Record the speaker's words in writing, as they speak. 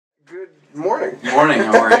Morning. Morning,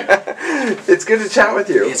 how are you? It's good to chat with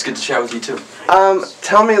you. It's good to chat with you too.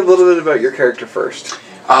 Tell me a little bit about your character first.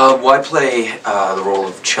 Well, I play the role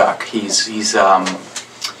of Chuck. He's a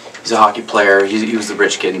hockey player. He was the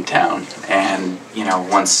rich kid in town, and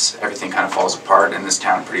once everything kind of falls apart in this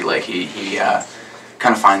town, Pretty Lake, he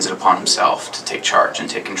kind of finds it upon himself to take charge and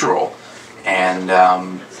take control. And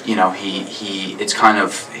it's kind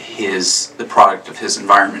of the product of his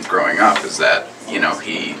environment growing up is that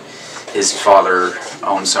his father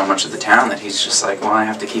owned so much of the town that he's just like, well, I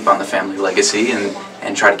have to keep on the family legacy and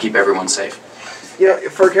try to keep everyone safe.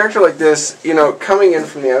 For a character like this, coming in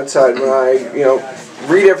from the outside, when I,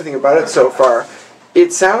 read everything about it so far,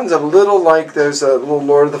 it sounds a little like there's a little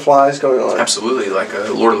Lord of the Flies going on. Absolutely, like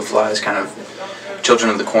a Lord of the Flies kind of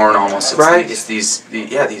Children of the Corn almost. It's right. It's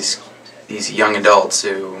these young adults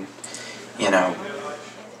who,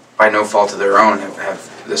 by no fault of their own, have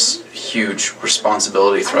this huge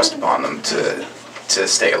responsibility thrust upon them to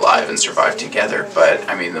stay alive and survive together. But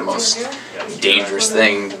I mean, the most dangerous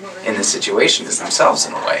thing in this situation is themselves,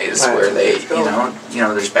 in a way, is where they,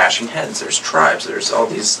 there's bashing heads, there's tribes, there's all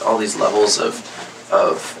these levels of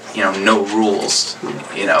no rules,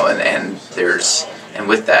 and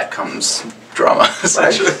with that comes drama,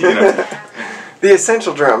 essentially. The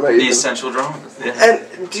essential drama. The essential drama. Yeah.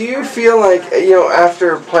 And do you feel like,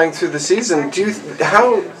 after playing through the season,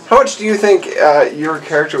 how much do you think your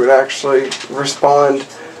character would actually respond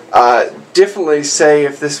differently, say,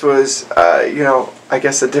 if this was, I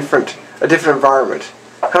guess a different environment?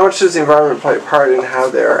 How much does the environment play a part in how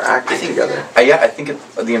they're acting together? I think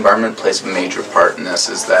the environment plays a major part in this.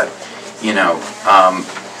 Is that,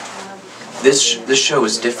 this show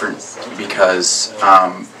is different because,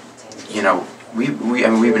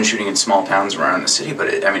 we've been shooting in small towns around the city, but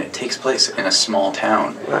it takes place in a small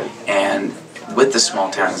town, right. And with the small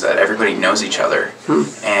town is that everybody knows each other,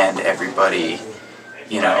 and everybody,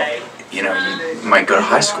 you might go to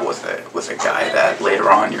high school with a guy that later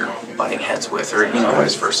on you're butting heads with, or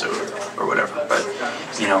vice versa, or whatever. But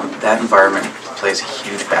that environment plays a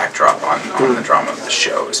huge backdrop on the drama of the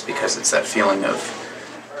shows, because it's that feeling of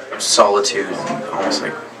solitude and almost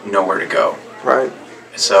like nowhere to go. Right.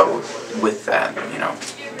 So with that,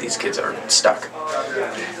 these kids are stuck.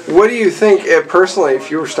 What do you think, personally,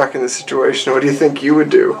 if you were stuck in this situation, what do you think you would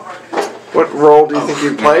do? What role do you think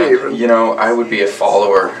you'd play, even? I would be a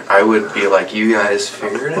follower. I would be like, you guys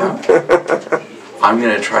figure it out. I'm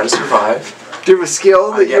going to try to survive. Do you have a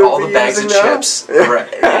skill that you would all be the bags of now? chips,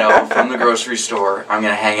 from the grocery store. I'm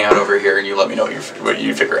going to hang out over here, and you let me know what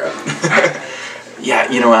you figure out.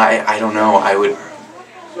 I don't know. I would...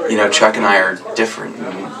 Chuck and I are different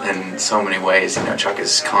in so many ways. Chuck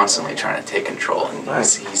is constantly trying to take control, and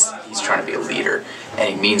he's trying to be a leader, and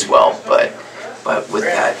he means well. But with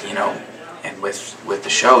that, and with the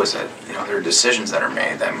show is that there are decisions that are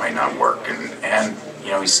made that might not work, and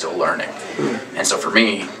he's still learning. And so for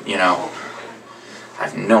me, I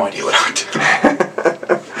have no idea what I would do.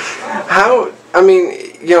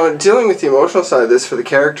 Dealing with the emotional side of this for the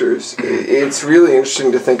characters, it's really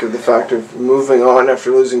interesting to think of the fact of moving on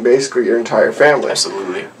after losing basically your entire family.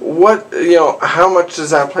 Absolutely. How much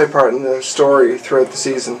does that play part in the story throughout the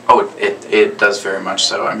season? Oh, it does very much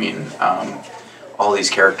so. All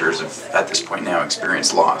these characters have, at this point now,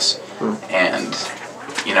 experienced loss. And,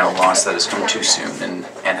 loss that has come too soon and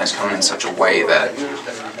has come in such a way that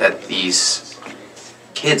these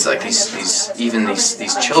kids, like these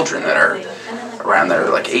children that are around that are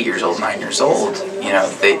like 8 years old, 9 years old,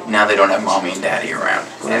 they don't have mommy and daddy around,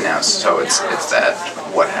 and now so it's that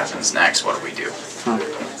what happens next? What do we do?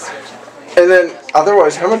 And then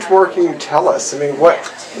otherwise, how much more can you tell us?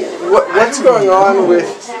 What's going on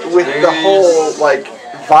with the whole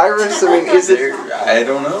virus? Is it? I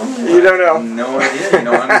don't know. You don't know? No idea.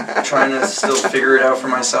 I'm trying to still figure it out for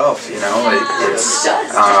myself.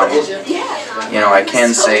 I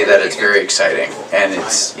can say that it's very exciting, and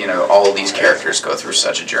it's all these characters go through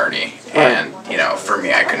such a journey, and for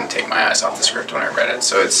me, I couldn't take my eyes off the script when I read it.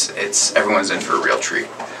 So it's everyone's in for a real treat.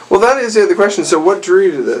 Well, that is the other question. So what drew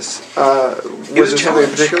you to this? It was a challenge.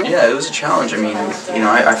 In particular? Yeah, it was a challenge.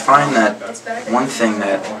 I find that one thing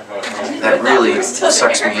that really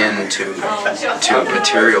sucks me into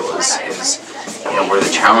material is where the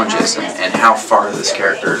challenge is and how far this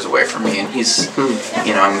character is away from me. And he's,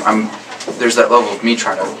 there's that level of me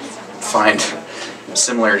trying to find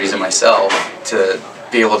similarities in myself to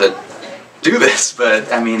be able to do this. But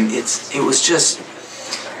it was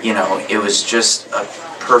just a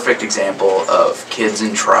perfect example of kids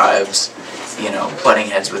and tribes, butting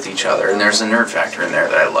heads with each other, and there's a nerd factor in there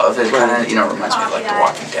that I love. It kind of, reminds me of like The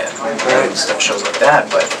Walking Dead and stuff, shows like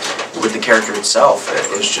that. But with the character itself.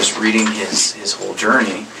 It was just reading his whole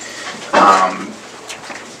journey.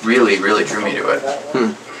 Really drew me to it.